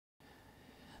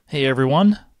Hey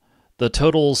everyone. The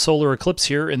total solar eclipse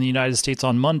here in the United States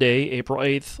on Monday, April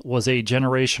 8th, was a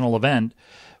generational event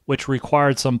which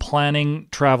required some planning,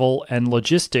 travel, and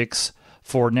logistics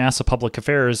for NASA Public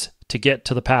Affairs to get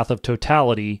to the path of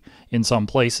totality in some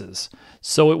places.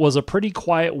 So it was a pretty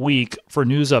quiet week for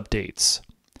news updates.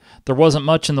 There wasn't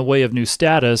much in the way of new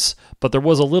status, but there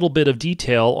was a little bit of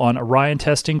detail on Orion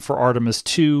testing for Artemis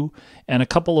II and a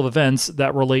couple of events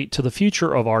that relate to the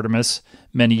future of Artemis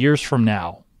many years from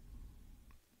now.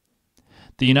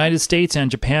 The United States and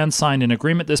Japan signed an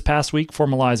agreement this past week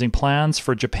formalizing plans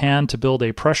for Japan to build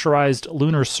a pressurized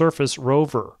lunar surface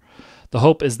rover. The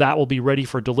hope is that will be ready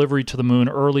for delivery to the moon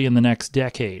early in the next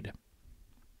decade.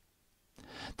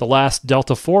 The last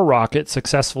Delta IV rocket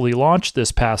successfully launched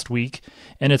this past week,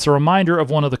 and it's a reminder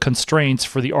of one of the constraints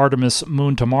for the Artemis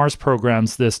Moon to Mars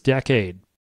programs this decade.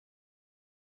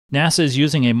 NASA is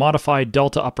using a modified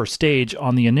Delta upper stage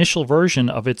on the initial version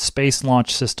of its Space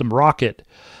Launch System rocket,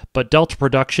 but Delta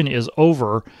production is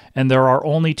over, and there are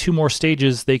only 2 more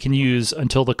stages they can use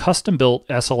until the custom-built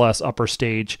SLS upper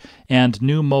stage and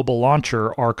new mobile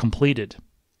launcher are completed.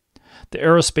 The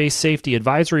Aerospace Safety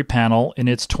Advisory Panel, in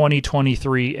its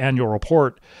 2023 annual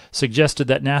report, suggested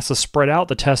that NASA spread out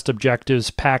the test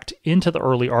objectives packed into the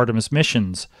early Artemis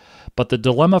missions, but the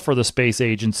dilemma for the space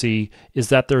agency is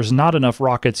that there's not enough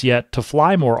rockets yet to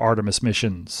fly more Artemis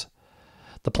missions.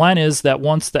 The plan is that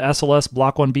once the SLS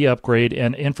Block 1B upgrade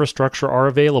and infrastructure are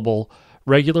available,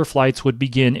 regular flights would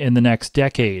begin in the next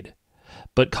decade.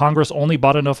 But Congress only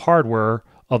bought enough hardware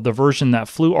of the version that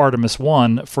flew Artemis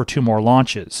I for 2 more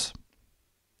launches.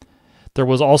 There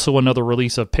was also another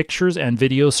release of pictures and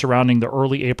videos surrounding the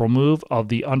early April move of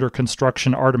the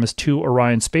under-construction Artemis II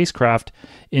Orion spacecraft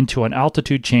into an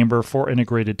altitude chamber for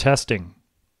integrated testing.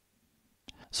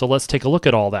 So let's take a look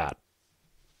at all that.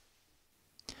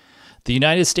 The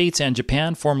United States and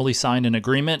Japan formally signed an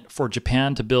agreement for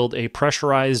Japan to build a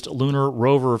pressurized lunar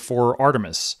rover for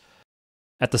Artemis.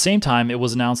 At the same time, it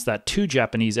was announced that 2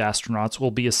 Japanese astronauts will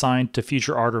be assigned to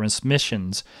future Artemis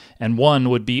missions, and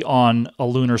 1 would be on a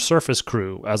lunar surface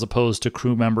crew, as opposed to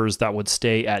crew members that would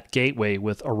stay at Gateway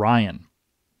with Orion.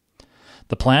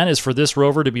 The plan is for this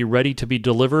rover to be ready to be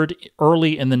delivered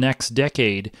early in the next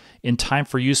decade, in time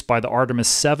for use by the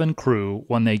Artemis VII crew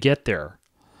when they get there.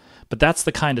 But that's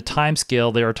the kind of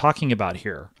timescale they are talking about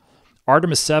here.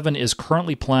 Artemis VII is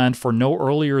currently planned for no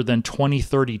earlier than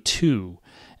 2032,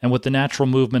 and with the natural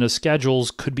movement of schedules,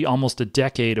 could be almost a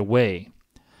decade away.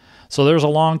 So there's a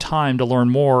long time to learn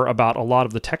more about a lot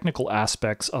of the technical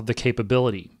aspects of the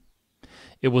capability.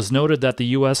 It was noted that the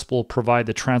U.S. will provide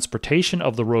the transportation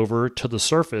of the rover to the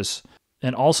surface,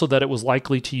 and also that it was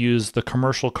likely to use the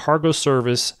commercial cargo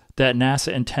service that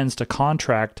NASA intends to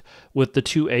contract with the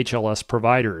 2 HLS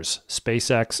providers,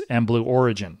 SpaceX and Blue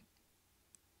Origin.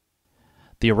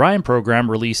 The Orion program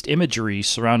released imagery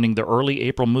surrounding the early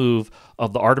April move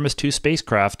of the Artemis II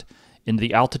spacecraft into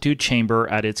the altitude chamber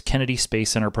at its Kennedy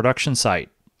Space Center production site.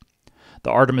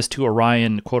 The Artemis II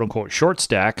Orion quote-unquote short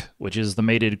stack, which is the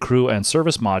mated crew and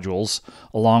service modules,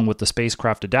 along with the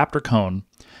spacecraft adapter cone,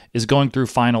 is going through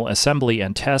final assembly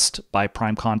and test by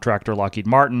prime contractor Lockheed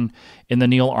Martin in the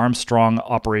Neil Armstrong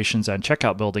Operations and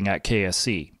Checkout Building at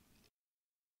KSC.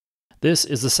 This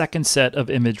is the second set of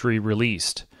imagery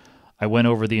released. I went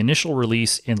over the initial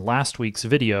release in last week's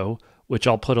video, which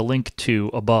I'll put a link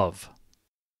to above.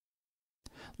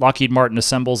 Lockheed Martin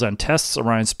assembles and tests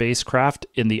Orion spacecraft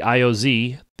in the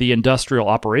IOZ, the Industrial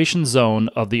Operations Zone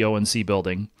of the ONC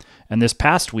building, and this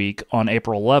past week, on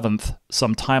April 11th,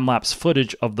 some time-lapse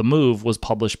footage of the move was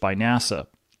published by NASA.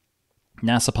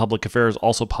 NASA Public Affairs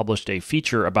also published a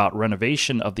feature about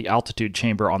renovation of the altitude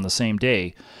chamber on the same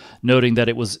day, noting that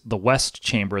it was the west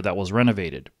chamber that was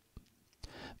renovated.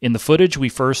 In the footage, we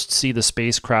first see the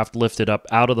spacecraft lifted up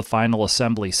out of the final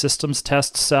assembly systems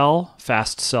test cell,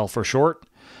 FAST cell for short.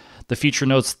 The feature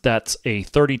notes that's a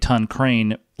 30-ton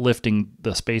crane lifting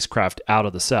the spacecraft out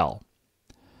of the cell.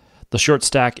 The short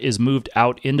stack is moved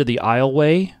out into the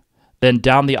aisleway, then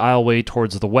down the aisleway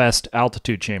towards the west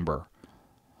altitude chamber.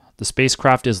 The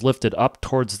spacecraft is lifted up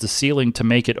towards the ceiling to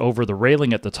make it over the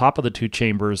railing at the top of the 2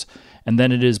 chambers, and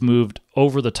then it is moved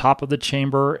over the top of the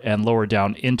chamber and lower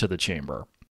down into the chamber.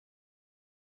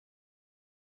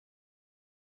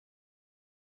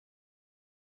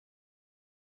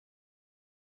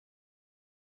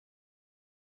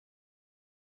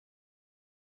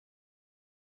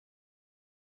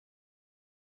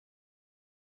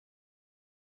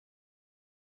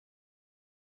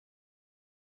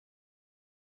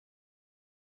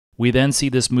 We then see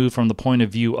this move from the point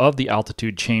of view of the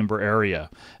altitude chamber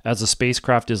area. As the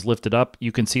spacecraft is lifted up,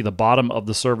 you can see the bottom of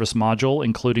the service module,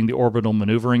 including the orbital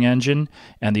maneuvering engine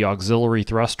and the auxiliary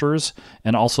thrusters,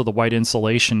 and also the white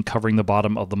insulation covering the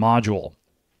bottom of the module.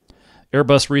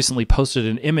 Airbus recently posted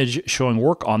an image showing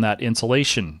work on that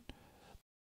insulation.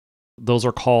 Those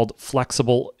are called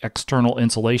flexible external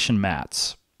insulation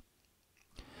mats.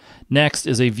 Next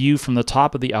is a view from the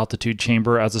top of the altitude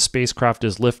chamber as the spacecraft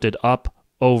is lifted up,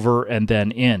 over, and then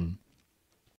in.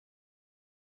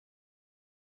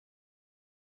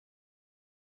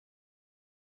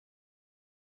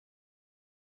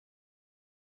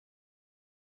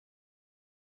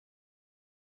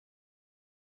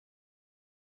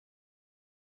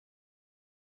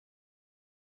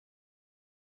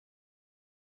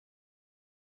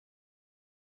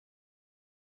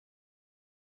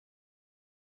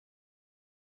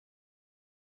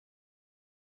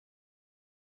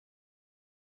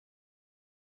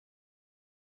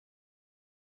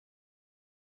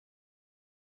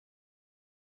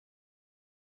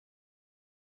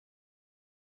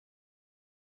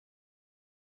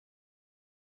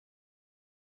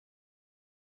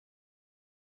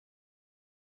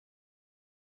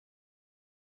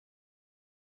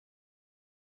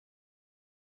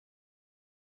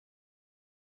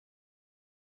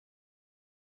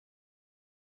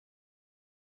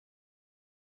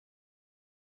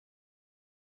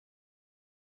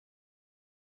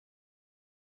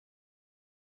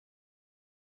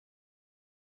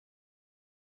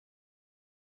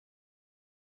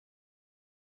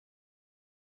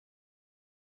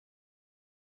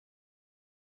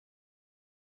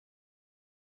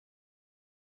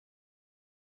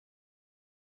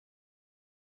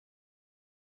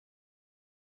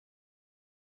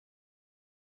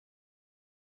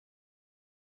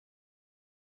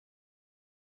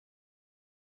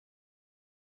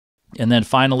 And then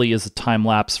finally is a time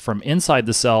lapse from inside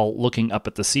the cell looking up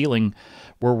at the ceiling,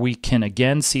 where we can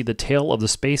again see the tail of the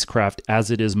spacecraft as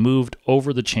it is moved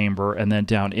over the chamber and then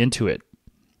down into it.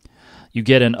 You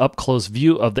get an up-close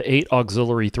view of the 8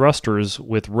 auxiliary thrusters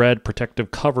with red protective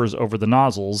covers over the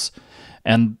nozzles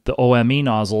and the OME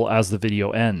nozzle as the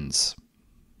video ends.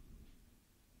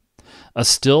 A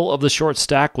still of the short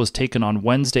stack was taken on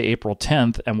Wednesday, April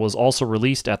 10th and was also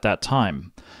released at that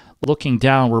time. Looking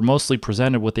down, we're mostly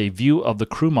presented with a view of the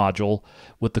crew module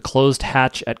with the closed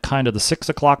hatch at kind of the 6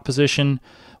 o'clock position,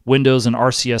 windows and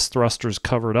RCS thrusters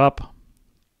covered up,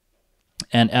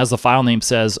 and as the file name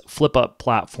says, flip-up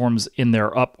platforms in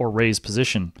their up or raised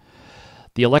position.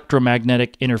 The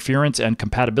electromagnetic interference and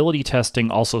compatibility testing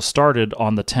also started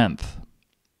on the 10th.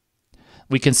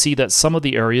 We can see that some of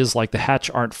the areas like the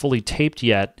hatch aren't fully taped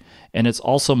yet, and it's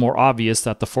also more obvious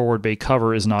that the forward bay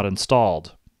cover is not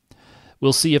installed.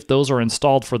 We'll see if those are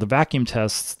installed for the vacuum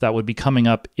tests that would be coming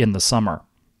up in the summer.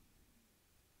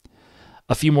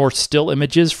 A few more still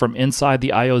images from inside the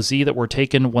IOZ that were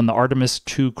taken when the Artemis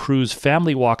II crew's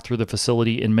family walked through the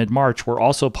facility in mid-March were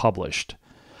also published.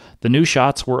 The new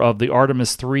shots were of the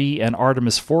Artemis III and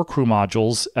Artemis IV crew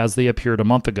modules as they appeared a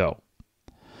month ago.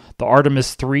 The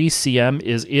Artemis III CM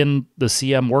is in the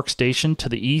CM workstation to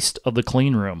the east of the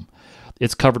clean room.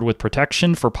 It's covered with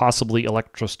protection for possibly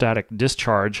electrostatic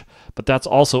discharge, but that's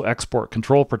also export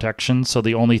control protection, so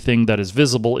the only thing that is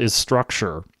visible is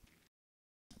structure.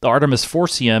 The Artemis IV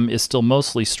CM is still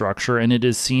mostly structure, and it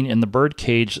is seen in the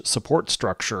birdcage support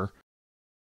structure.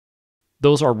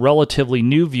 Those are relatively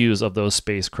new views of those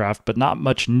spacecraft, but not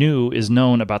much new is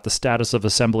known about the status of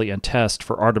assembly and test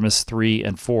for Artemis III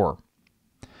and IV.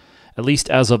 At least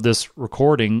as of this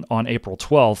recording on April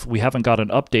 12th, we haven't got an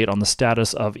update on the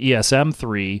status of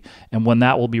ESM-3 and when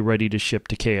that will be ready to ship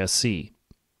to KSC.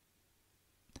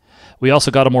 We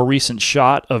also got a more recent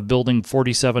shot of Building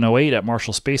 4708 at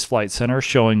Marshall Space Flight Center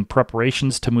showing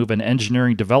preparations to move an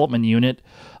engineering development unit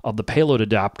of the payload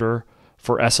adapter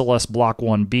for SLS Block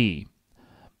 1B.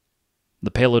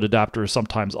 The payload adapter is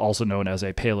sometimes also known as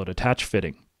a payload attach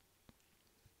fitting.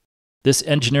 This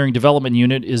engineering development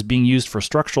unit is being used for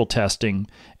structural testing,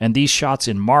 and these shots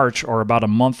in March are about a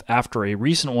month after a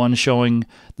recent one showing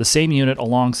the same unit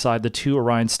alongside the 2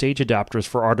 Orion stage adapters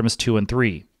for Artemis II and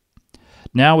III.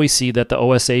 Now we see that the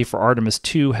OSA for Artemis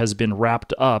II has been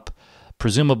wrapped up,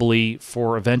 presumably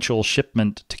for eventual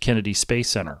shipment to Kennedy Space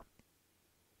Center.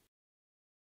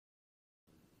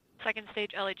 Second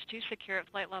stage LH2 secure at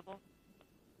flight level.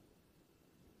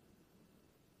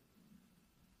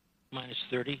 Minus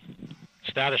 30.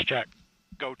 Status check.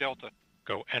 Go Delta.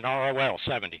 Go NROL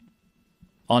 70.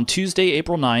 On Tuesday,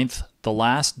 April 9th, the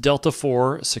last Delta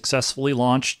IV successfully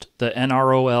launched the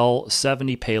NROL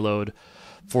 70 payload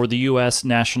for the U.S.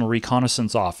 National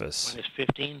Reconnaissance Office. Minus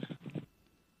 15.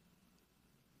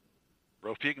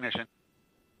 Rope ignition.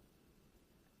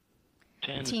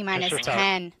 10. T minus Missile start.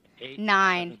 10, 8,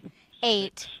 9, 7,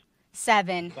 8,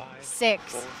 7, 5, 6,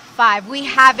 4, 5. We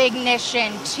have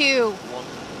ignition. 2,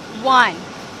 1.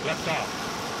 Lift off.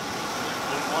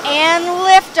 And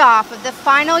liftoff of the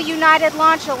final United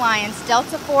Launch Alliance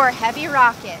Delta IV Heavy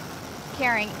rocket,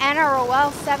 carrying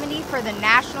NROL 70 for the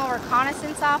National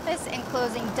Reconnaissance Office and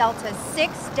closing Delta's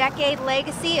 6-decade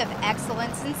legacy of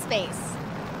excellence in space.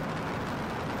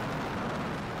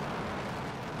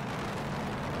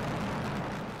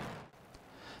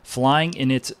 Flying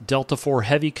in its Delta IV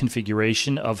Heavy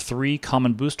configuration of 3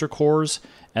 common booster cores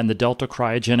and the Delta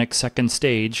Cryogenic second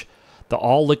stage, the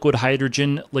all-liquid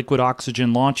hydrogen, liquid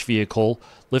oxygen launch vehicle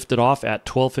lifted off at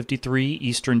 12:53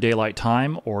 Eastern Daylight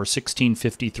Time or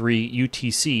 16:53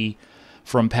 UTC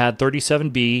from Pad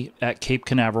 37B at Cape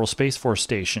Canaveral Space Force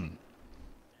Station.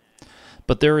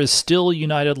 But there is still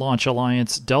United Launch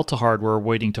Alliance Delta hardware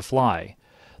waiting to fly.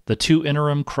 The 2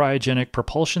 interim cryogenic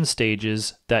propulsion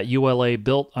stages that ULA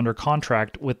built under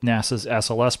contract with NASA's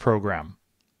SLS program.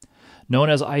 Known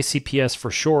as ICPS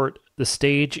for short, the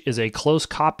stage is a close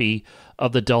copy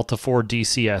of the Delta IV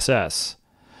DCSS.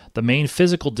 The main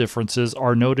physical differences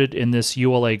are noted in this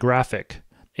ULA graphic: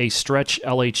 a stretch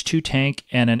LH2 tank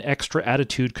and an extra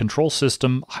attitude control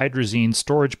system hydrazine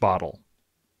storage bottle.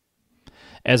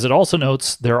 As it also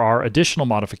notes, there are additional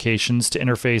modifications to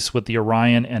interface with the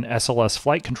Orion and SLS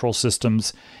flight control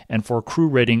systems and for crew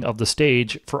rating of the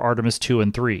stage for Artemis II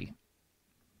and III.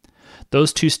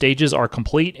 Those 2 stages are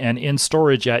complete and in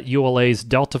storage at ULA's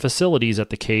Delta facilities at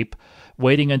the Cape,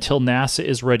 waiting until NASA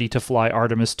is ready to fly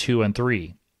Artemis II and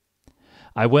III.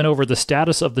 I went over the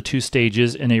status of the 2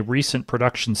 stages in a recent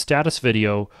production status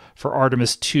video for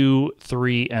Artemis II,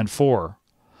 III, and IV.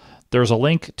 There's a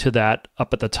link to that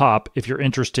up at the top if you're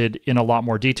interested in a lot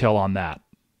more detail on that.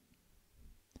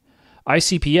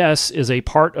 ICPS is a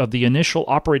part of the initial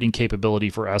operating capability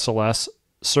for SLS,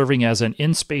 serving as an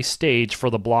in-space stage for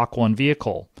the Block 1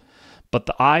 vehicle. But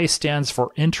the I stands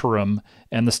for interim,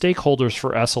 and the stakeholders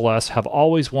for SLS have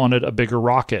always wanted a bigger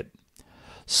rocket.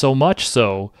 So much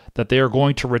so that they are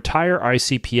going to retire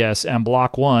ICPS and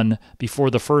Block 1 before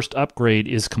the first upgrade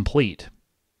is complete.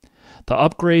 The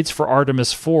upgrades for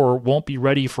Artemis IV won't be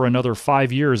ready for another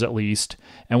 5 years at least,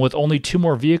 and with only 2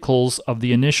 more vehicles of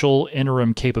the initial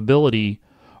interim capability,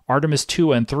 Artemis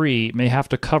II and III may have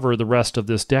to cover the rest of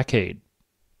this decade.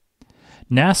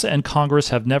 NASA and Congress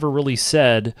have never really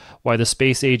said why the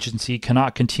space agency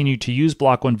cannot continue to use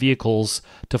Block 1 vehicles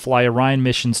to fly Orion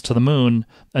missions to the Moon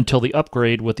until the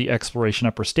upgrade with the Exploration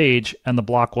Upper Stage and the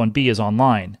Block 1B is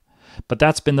online, but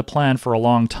that's been the plan for a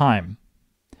long time.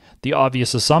 The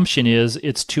obvious assumption is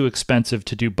it's too expensive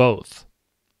to do both.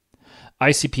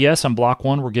 ICPS and Block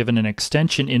 1 were given an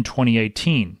extension in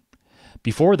 2018.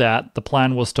 Before that, the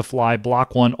plan was to fly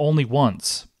Block 1 only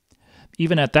once.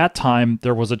 Even at that time,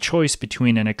 there was a choice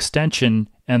between an extension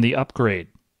and the upgrade.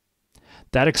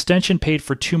 That extension paid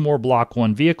for 2 more Block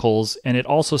 1 vehicles, and it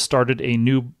also started a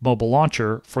new mobile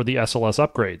launcher for the SLS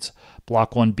upgrades,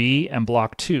 Block 1B and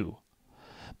Block 2.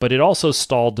 But it also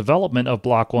stalled development of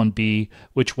Block 1B,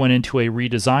 which went into a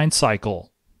redesign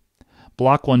cycle.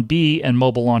 Block 1B and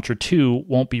Mobile Launcher 2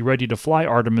 won't be ready to fly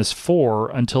Artemis IV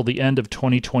until the end of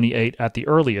 2028 at the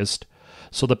earliest,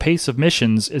 so the pace of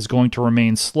missions is going to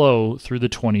remain slow through the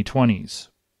 2020s.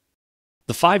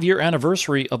 The 5-year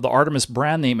anniversary of the Artemis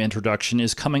brand name introduction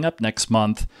is coming up next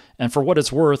month, and for what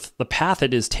it's worth, the path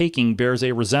it is taking bears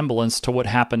a resemblance to what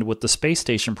happened with the space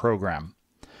station program,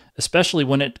 especially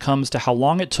when it comes to how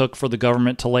long it took for the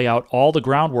government to lay out all the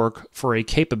groundwork for a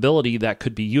capability that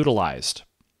could be utilized.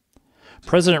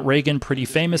 President Reagan pretty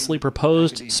famously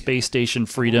proposed space station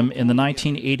freedom in the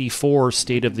 1984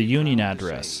 State of the Union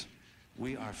address.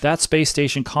 That space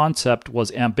station concept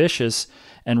was ambitious,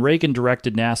 and Reagan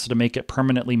directed NASA to make it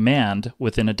permanently manned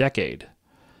within a decade.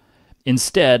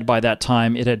 Instead, by that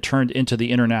time, it had turned into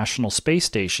the International Space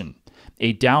Station,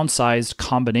 a downsized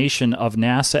combination of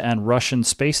NASA and Russian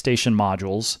space station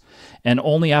modules, and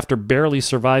only after barely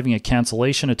surviving a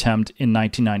cancellation attempt in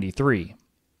 1993.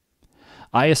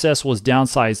 ISS was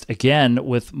downsized again,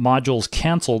 with modules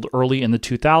canceled early in the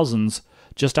 2000s,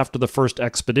 just after the first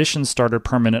expedition started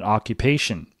permanent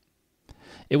occupation.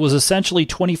 It was essentially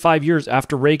 25 years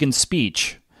after Reagan's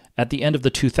speech, at the end of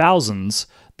the 2000s,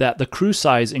 that the crew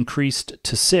size increased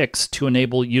to 6 to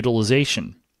enable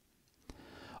utilization.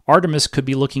 Artemis could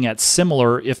be looking at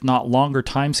similar, if not longer,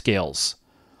 timescales.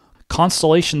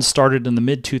 Constellations started in the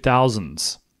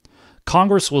mid-2000s.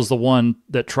 Congress was the one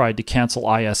that tried to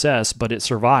cancel ISS, but it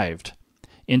survived.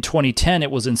 In 2010,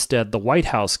 it was instead the White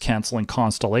House canceling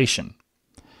Constellation.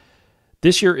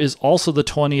 This year is also the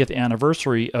 20th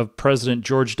anniversary of President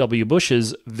George W.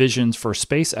 Bush's Visions for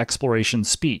Space Exploration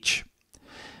speech.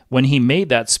 When he made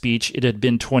that speech, it had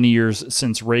been 20 years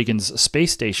since Reagan's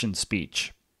space station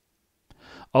speech.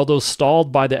 Although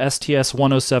stalled by the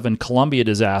STS-107 Columbia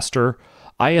disaster,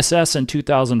 ISS in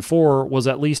 2004 was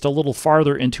at least a little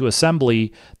farther into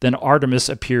assembly than Artemis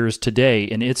appears today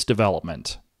in its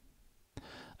development.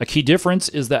 A key difference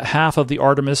is that half of the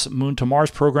Artemis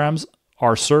Moon-to-Mars programs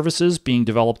are services being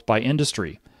developed by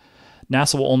industry.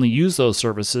 NASA will only use those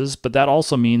services, but that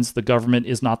also means the government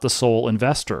is not the sole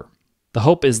investor. The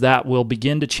hope is that will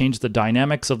begin to change the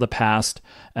dynamics of the past,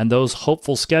 and those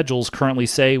hopeful schedules currently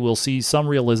say we'll see some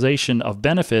realization of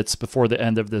benefits before the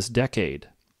end of this decade.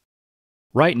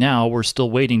 Right now, we're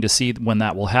still waiting to see when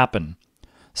that will happen.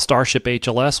 Starship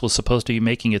HLS was supposed to be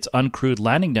making its uncrewed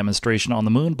landing demonstration on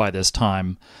the moon by this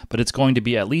time, but it's going to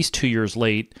be at least 2 years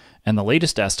late, and the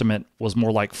latest estimate was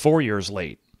more like 4 years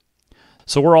late.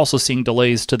 So we're also seeing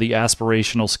delays to the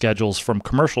aspirational schedules from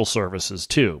commercial services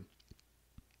too.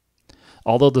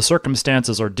 Although the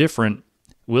circumstances are different,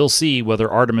 we'll see whether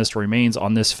Artemis remains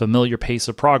on this familiar pace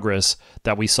of progress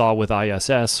that we saw with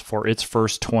ISS for its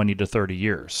first 20 to 30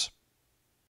 years.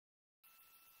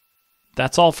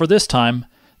 That's all for this time.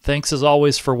 Thanks as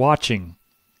always for watching.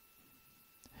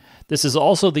 This is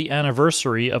also the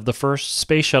anniversary of the first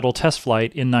Space Shuttle test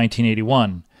flight in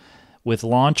 1981, with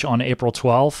launch on April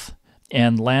 12th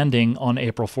and landing on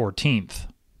April 14th.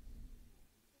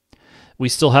 We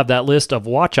still have that list of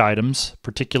watch items,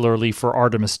 particularly for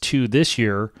Artemis II this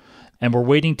year, and we're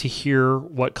waiting to hear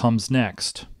what comes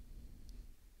next.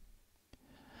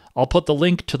 I'll put the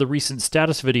link to the recent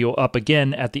status video up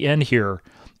again at the end here.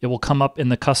 It will come up in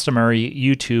the customary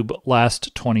YouTube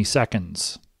last 20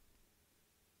 seconds.